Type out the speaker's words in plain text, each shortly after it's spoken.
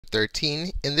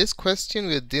13. In this question,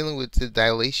 we're dealing with the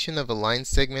dilation of a line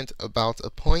segment about a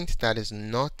point that is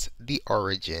not the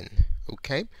origin.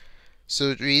 Okay?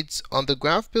 So it reads, on the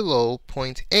graph below,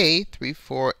 point A, 3,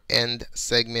 4, and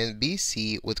segment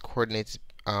BC with coordinates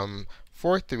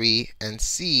 4, 3, and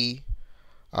C,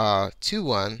 2,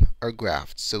 1 are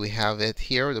graphed. So we have it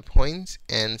here, the point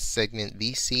and segment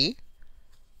BC.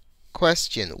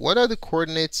 Question, what are the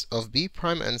coordinates of B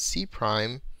prime and C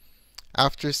prime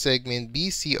after segment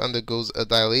BC undergoes a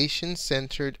dilation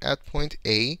centered at point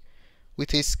A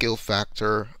with a scale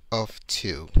factor of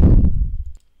 2?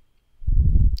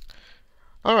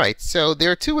 Alright, so there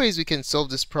are two ways we can solve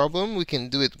this problem. We can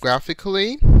do it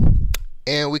graphically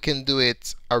and we can do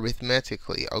it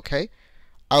arithmetically, okay?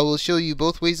 I will show you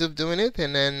both ways of doing it,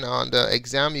 and then on the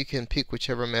exam you can pick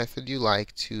whichever method you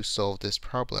like to solve this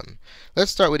problem.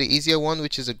 Let's start with the easier one,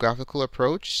 which is a graphical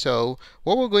approach. So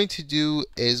what we're going to do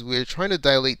is we're trying to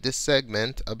dilate this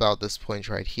segment about this point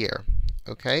right here.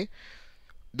 Okay?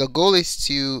 The goal is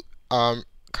to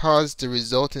cause the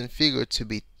resultant figure to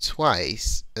be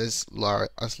twice as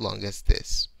long as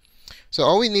this. So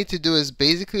all we need to do is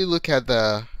basically look at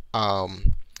the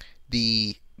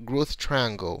growth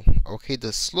triangle, okay,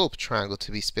 the slope triangle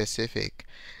to be specific.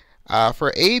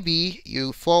 For AB,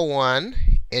 you fall 1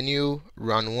 and you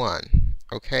run 1.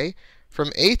 Okay,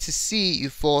 from A to C,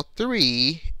 you fall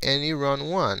 3 and you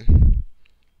run 1.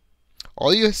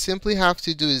 All you simply have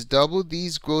to do is double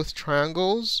these growth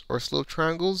triangles or slope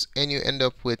triangles, and you end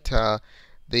up with the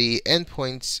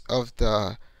endpoints of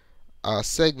the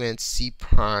segment C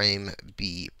prime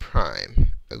B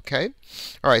prime. Okay,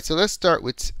 all right. So let's start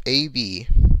with AB.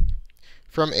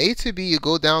 From A to B, you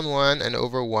go down 1 and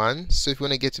over 1. So if you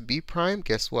want to get to B prime,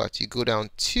 guess what? You go down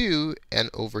 2 and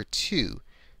over 2.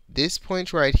 This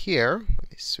point right here,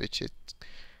 let me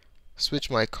switch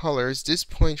my colors. This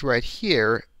point right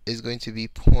here is going to be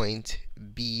point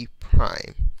B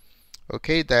prime.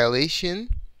 Okay, dilation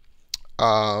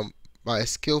by a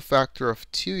scale factor of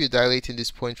 2. You're dilating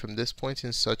this point from this point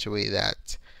in such a way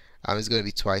that it's going to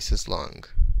be twice as long.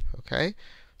 Okay.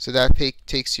 So that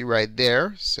takes you right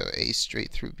there. So A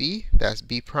straight through B, that's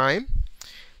B prime.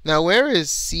 Now where is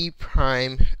C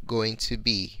prime going to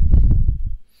be?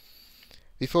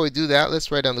 Before we do that,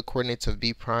 let's write down the coordinates of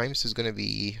B prime. So it's going to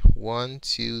be 1,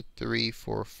 2, 3,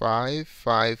 4, 5,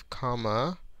 5,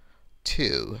 comma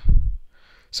 2.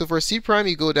 So for C prime,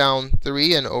 you go down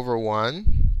 3 and over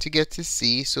 1 to get to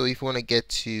C. So if you want to get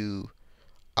to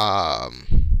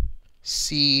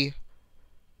C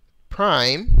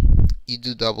prime, you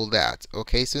do double that.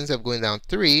 Okay, so instead of going down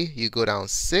 3, you go down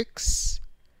 6.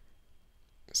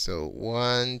 So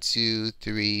 1, 2,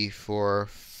 3, 4,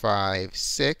 5,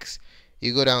 6.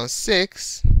 You go down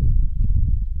 6.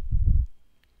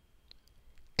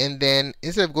 And then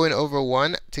instead of going over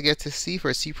 1 to get to C,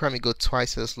 for C prime, you go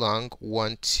twice as long,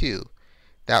 1, 2.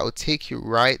 That will take you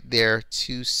right there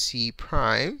to C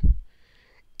prime.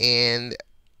 And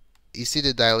you see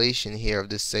the dilation here of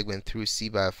this segment through C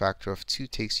by a factor of 2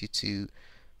 takes you to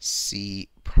C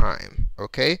prime.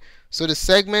 Okay, so the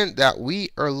segment that we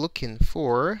are looking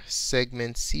for,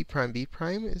 segment C prime B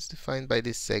prime, is defined by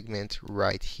this segment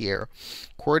right here.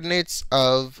 Coordinates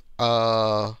of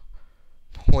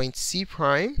point C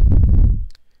prime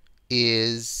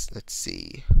is, let's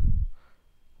see,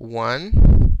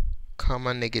 1,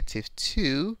 comma negative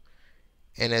 2,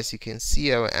 and as you can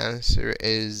see, our answer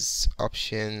is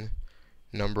option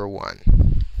number 1.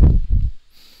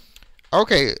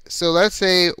 Okay, so let's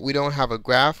say we don't have a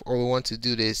graph, or we want to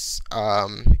do this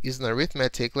using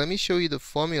arithmetic. Let me show you the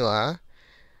formula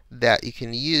that you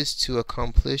can use to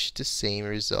accomplish the same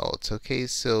result. Okay,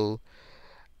 so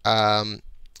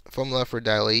formula for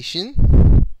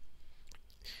dilation.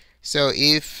 So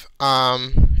if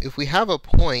we have a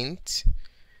point,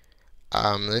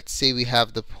 let's say we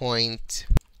have the point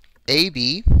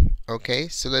AB. Okay,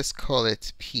 so let's call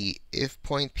it P. If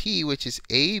point P, which is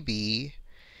AB,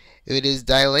 if it is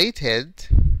dilated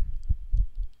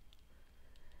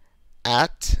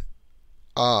at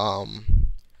a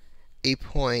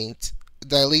point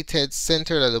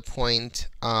centered at a point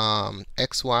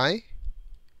xy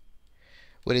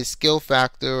with a scale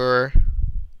factor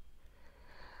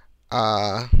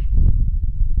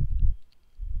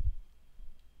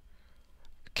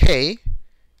k,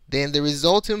 then the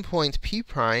resulting point P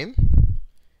prime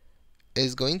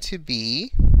is going to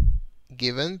be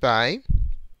given by,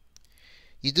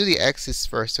 you do the x's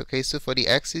first, okay? So for the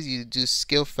x's, you do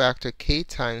scale factor k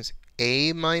times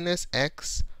a minus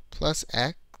x plus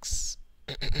x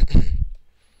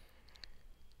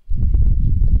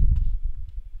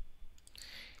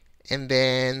and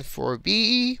then for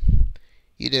b,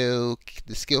 you do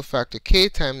the scale factor k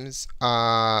times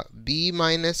b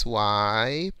minus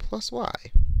y plus y.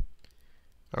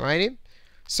 Alrighty?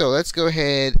 So let's go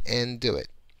ahead and do it.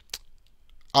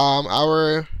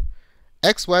 Our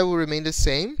xy will remain the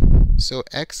same. So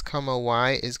x comma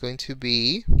y is going to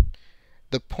be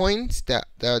the point that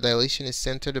the dilation is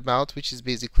centered about, which is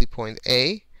basically point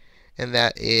A, and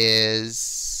that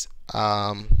is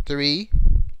 3.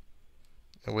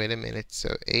 Wait a minute.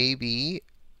 So AB,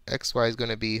 xy is going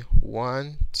to be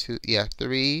 1, 2,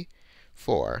 3,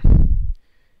 4.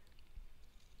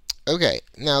 Okay,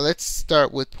 now let's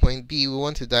start with point B. We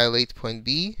want to dilate point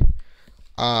B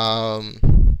to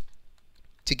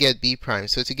get B prime.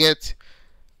 So to get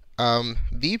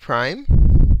B prime,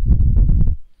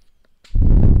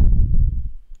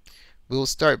 we'll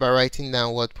start by writing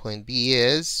down what point B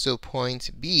is. So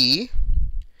point B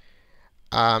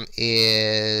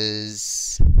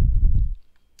is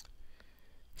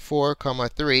 4,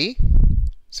 3.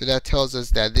 So that tells us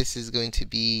that this is going to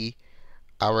be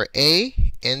our A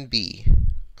and B.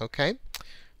 Okay?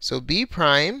 So B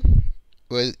prime,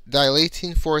 we're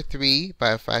dilating 4, 3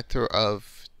 by a factor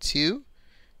of 2.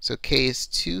 So K is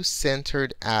 2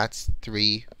 centered at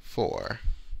 3, 4.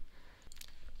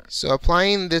 So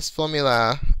applying this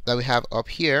formula that we have up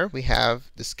here, we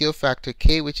have the scale factor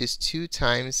K, which is 2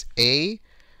 times A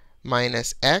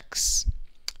minus X.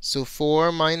 So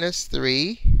 4 minus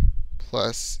 3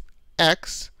 plus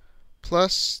X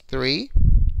plus 3.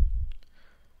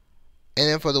 And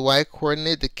then for the y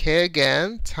coordinate, the k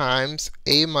again times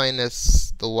a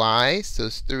minus the y. So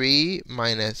it's 3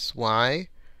 minus y,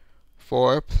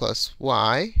 4 plus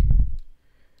y.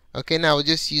 Okay, now we'll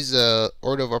just use the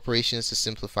order of operations to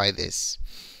simplify this.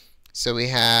 So we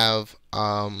have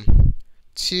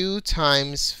 2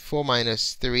 times 4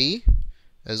 minus 3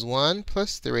 is 1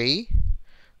 plus 3,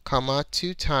 comma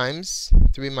 2 times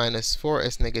 3 minus 4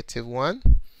 is negative 1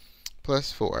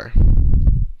 plus 4.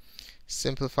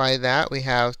 Simplify that. We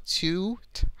have 2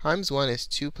 times 1 is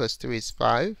 2 plus 3 is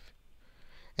 5.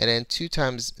 And then 2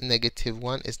 times negative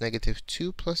 1 is negative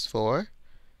 2 plus 4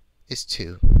 is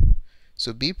 2.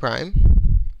 So B prime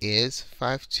is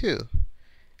 5, 2,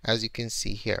 as you can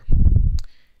see here.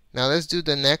 Now let's do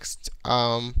the next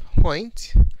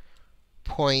point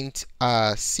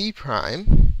C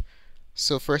prime.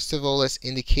 So first of all, let's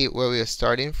indicate where we are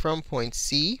starting from. Point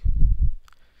C.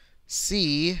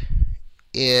 C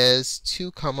is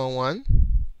 2, 1.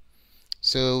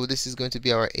 So this is going to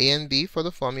be our A and B for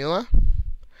the formula.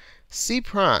 C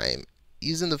prime,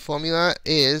 using the formula,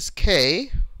 is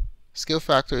K. Scale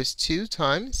factor is 2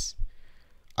 times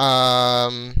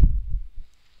A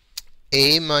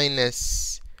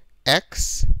minus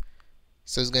X.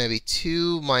 So it's going to be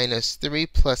 2 minus 3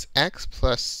 plus X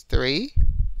plus 3.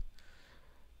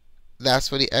 That's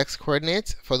for the X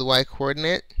coordinate. For the Y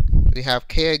coordinate, we have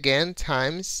K again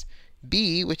times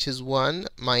B, which is 1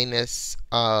 minus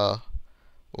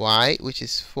y, which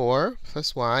is 4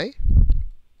 plus y.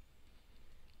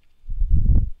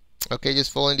 Okay,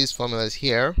 just following these formulas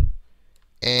here.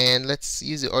 And let's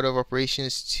use the order of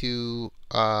operations to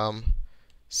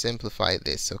simplify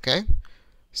this, okay?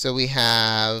 So we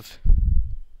have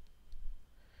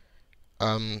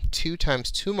 2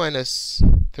 times 2 minus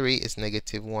 3 is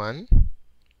negative 1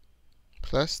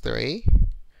 plus 3,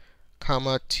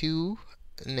 comma 2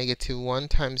 negative 1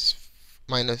 times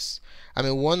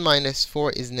 1 minus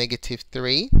 4 is negative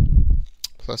 3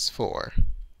 plus 4.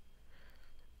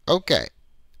 Okay,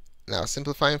 now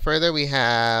simplifying further, we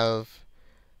have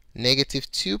negative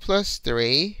 2 plus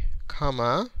 3,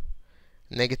 comma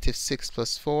negative 6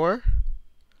 plus 4.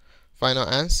 Final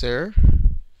answer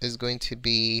is going to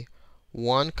be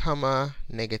 1, comma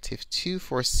negative 2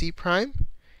 for C prime.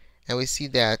 And we see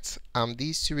that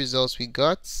these two results we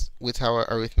got with our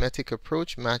arithmetic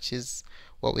approach matches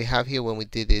what we have here when we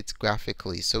did it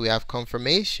graphically. So we have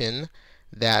confirmation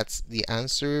that the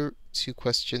answer to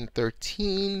question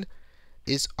 13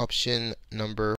 is option number